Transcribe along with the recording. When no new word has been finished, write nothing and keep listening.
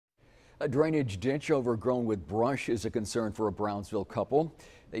A drainage ditch overgrown with brush is a concern for a Brownsville couple.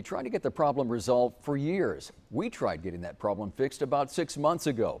 They tried to get the problem resolved for years. We tried getting that problem fixed about 6 months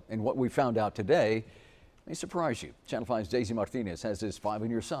ago, and what we found out today may surprise you. Channel 5's Daisy Martinez has this 5 on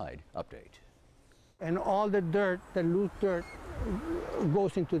your side update. And all the dirt, the loose dirt,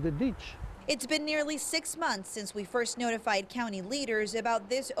 goes into the ditch. It's been nearly 6 months since we first notified county leaders about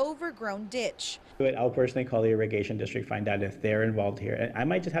this overgrown ditch. I'll personally call the irrigation district, find out if they're involved here. And I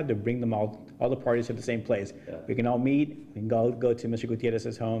might just have to bring them all the parties to the same place. Yeah. We can all meet, we can go to Mr.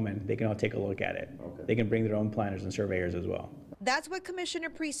 Gutierrez's home, and they can all take a look at it. Okay. They can bring their own planners and surveyors as well. That's what Commissioner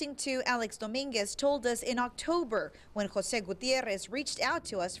Precinct 2 Alex Dominguez told us in October when Jose Gutierrez reached out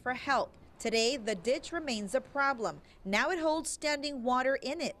to us for help. Today, the ditch remains a problem. Now it holds standing water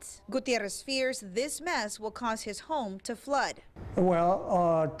in it. Gutierrez fears this mess will cause his home to flood.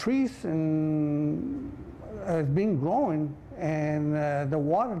 Well, trees has been growing, and the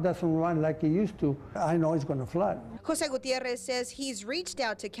water doesn't run like it used to. I know it's going to flood. Jose Gutierrez says he's reached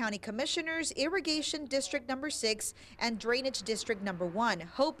out to county commissioners, Irrigation District Number 6 and Drainage District Number 1,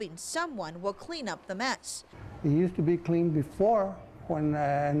 hoping someone will clean up the mess. It used to be cleaned before, when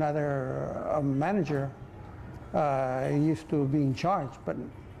another manager used to be in charge, but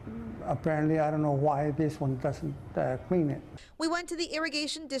apparently I don't know why this one doesn't clean it. We went to the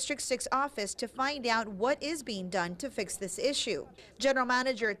Irrigation District 6 office to find out what is being done to fix this issue. General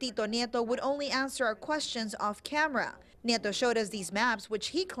Manager Tito Nieto would only answer our questions off camera. Nieto showed us these maps, which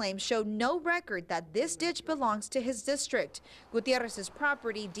he claims show no record that this ditch belongs to his district. Gutierrez's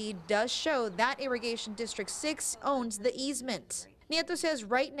property deed does show that Irrigation District 6 owns the easement. Nieto says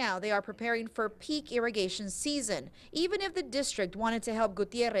right now they are preparing for peak irrigation season. Even if the district wanted to help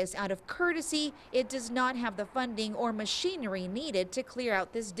Gutierrez out of courtesy, it does not have the funding or machinery needed to clear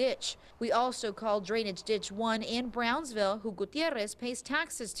out this ditch. We also called Drainage Ditch 1 in Brownsville, who Gutierrez pays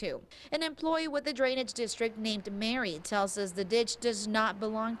taxes to. An employee with the drainage district named Mary tells us the ditch does not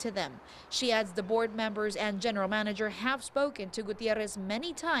belong to them. She adds the board members and general manager have spoken to Gutierrez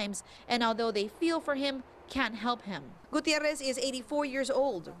many times, and although they feel for him, can't help him. Gutierrez is 84 years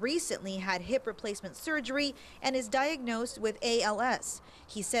old, recently had hip replacement surgery, and is diagnosed with ALS.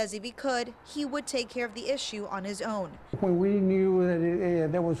 He says if he could, he would take care of the issue on his own. When we knew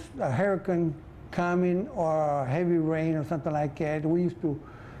that there was a hurricane coming or heavy rain or something like that, we used to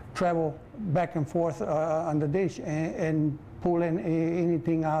travel back and forth on the ditch and pull in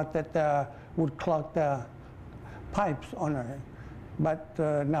anything out that would clog the pipes on her. But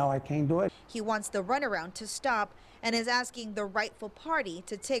now I can't do it. He wants the runaround to stop and is asking the rightful party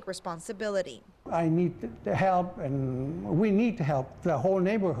to take responsibility. I need the help, and we need to help. The whole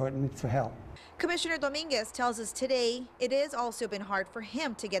neighborhood needs to help. Commissioner Dominguez tells us today it has also been hard for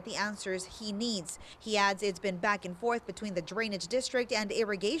him to get the answers he needs. He adds it's been back and forth between the Drainage District and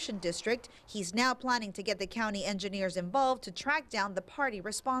Irrigation District. He's now planning to get the county engineers involved to track down the party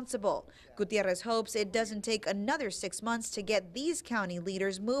responsible. Gutierrez hopes it doesn't take another 6 months to get these county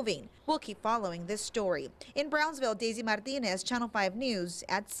leaders moving. We'll keep following this story. In Brownsville, Daisy Martinez, Channel 5 News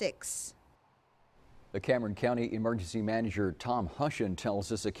at 6. The Cameron County Emergency Manager Tom Hushin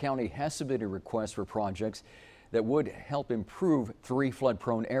tells us the county has submitted requests for projects that would help improve 3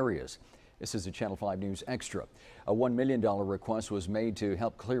 flood-prone areas. This is a Channel 5 News Extra. A $1 million request was made to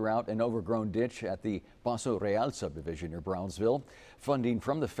help clear out an overgrown ditch at the Paso Real subdivision near Brownsville. Funding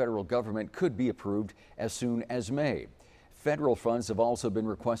from the federal government could be approved as soon as May. Federal funds have also been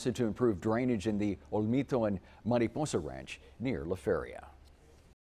requested to improve drainage in the Olmito and Mariposa Ranch near La Feria.